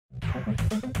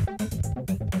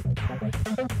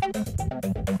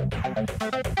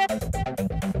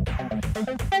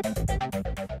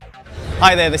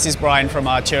Hi there, this is Brian from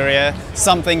Arturia.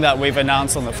 Something that we've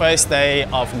announced on the first day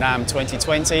of NAMM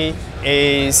 2020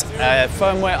 is a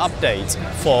firmware update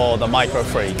for the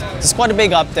Microfreak. It's quite a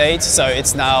big update, so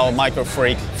it's now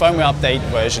Microfreak Firmware Update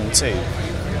version 2.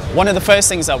 One of the first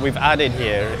things that we've added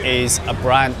here is a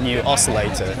brand new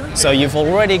oscillator. So you've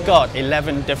already got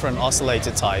 11 different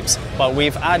oscillator types, but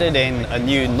we've added in a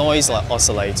new noise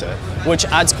oscillator, which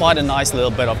adds quite a nice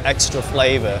little bit of extra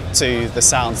flavor to the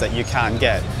sounds that you can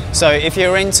get. So if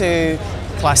you're into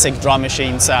classic drum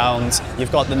machine sounds,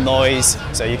 you've got the noise,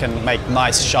 so you can make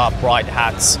nice, sharp, bright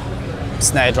hats,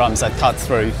 snare drums that cut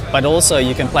through, but also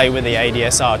you can play with the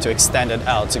ADSR to extend it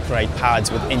out to create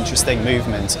pads with interesting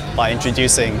movement by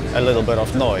introducing a little bit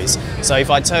of noise. So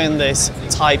if I turn this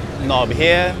type knob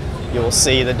here, you'll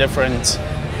see the different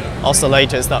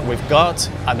oscillators that we've got,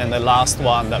 and then the last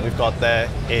one that we've got there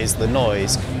is the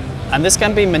noise. And this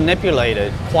can be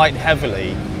manipulated quite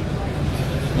heavily.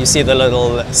 You see the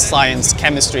little science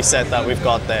chemistry set that we've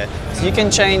got there. So you can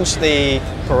change the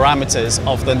parameters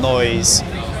of the noise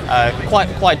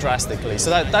quite drastically. So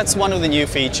that's one of the new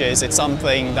features. It's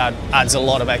something that adds a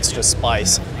lot of extra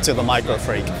spice to the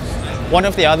Microfreak. One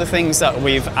of the other things that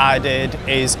we've added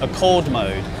is a chord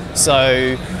mode.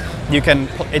 So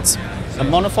it's a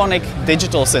monophonic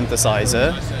digital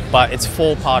synthesizer, but it's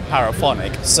 4-part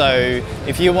paraphonic. So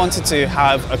if you wanted to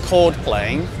have a chord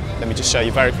playing, let me just show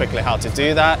you very quickly how to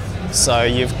do that. So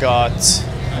you've got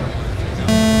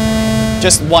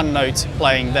just one note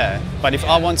playing there. But if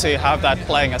I want to have that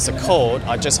playing as a chord,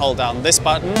 I just hold down this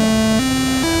button,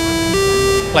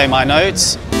 play my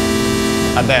notes,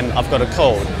 and then I've got a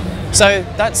chord. So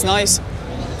that's nice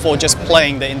for just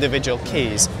playing the individual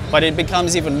keys, but it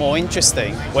becomes even more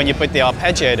interesting when you put the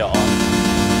arpeggiator on.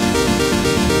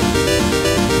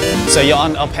 So you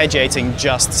aren't arpeggiating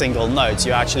just single notes,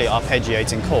 you're actually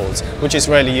arpeggiating chords, which is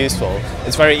really useful.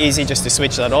 It's very easy just to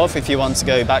switch that off if you want to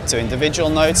go back to individual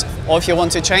notes, or if you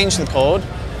want to change the chord,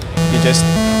 you just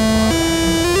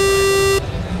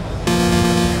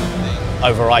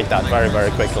overwrite that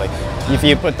very quickly. If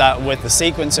you put that with the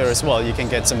sequencer as well, you can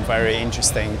get some very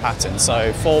interesting patterns.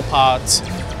 So 4-part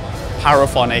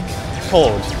paraphonic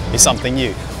chord is something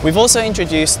new. We've also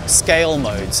introduced scale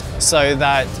modes, so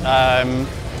that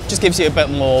just gives you a bit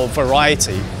more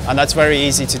variety, and that's very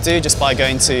easy to do just by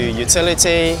going to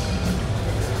Utility,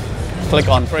 click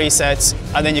on Presets,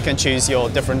 and then you can choose your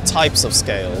different types of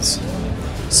scales.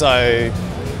 So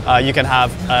you can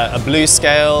have a blues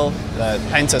scale, the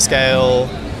pentascale,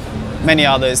 many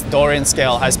others. Dorian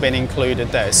scale has been included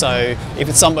there. So if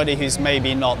it's somebody who's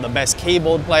maybe not the best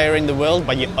keyboard player in the world,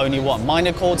 but you only want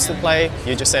minor chords to play,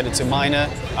 you just set it to minor,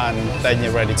 and then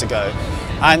you're ready to go.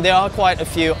 And there are quite a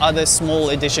few other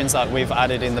small additions that we've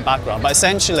added in the background. But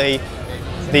essentially,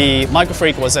 the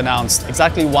Microfreak was announced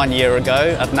exactly 1 year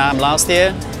ago at NAMM last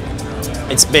year.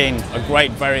 It's been a great,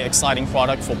 very exciting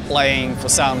product for playing, for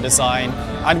sound design.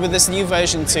 And with this new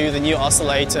version 2, the new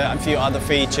oscillator and a few other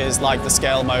features like the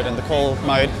scale mode and the chord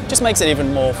mode, just makes it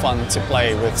even more fun to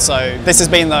play with. So this has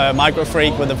been the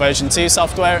Microfreak with the version 2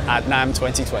 software at NAMM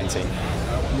 2020.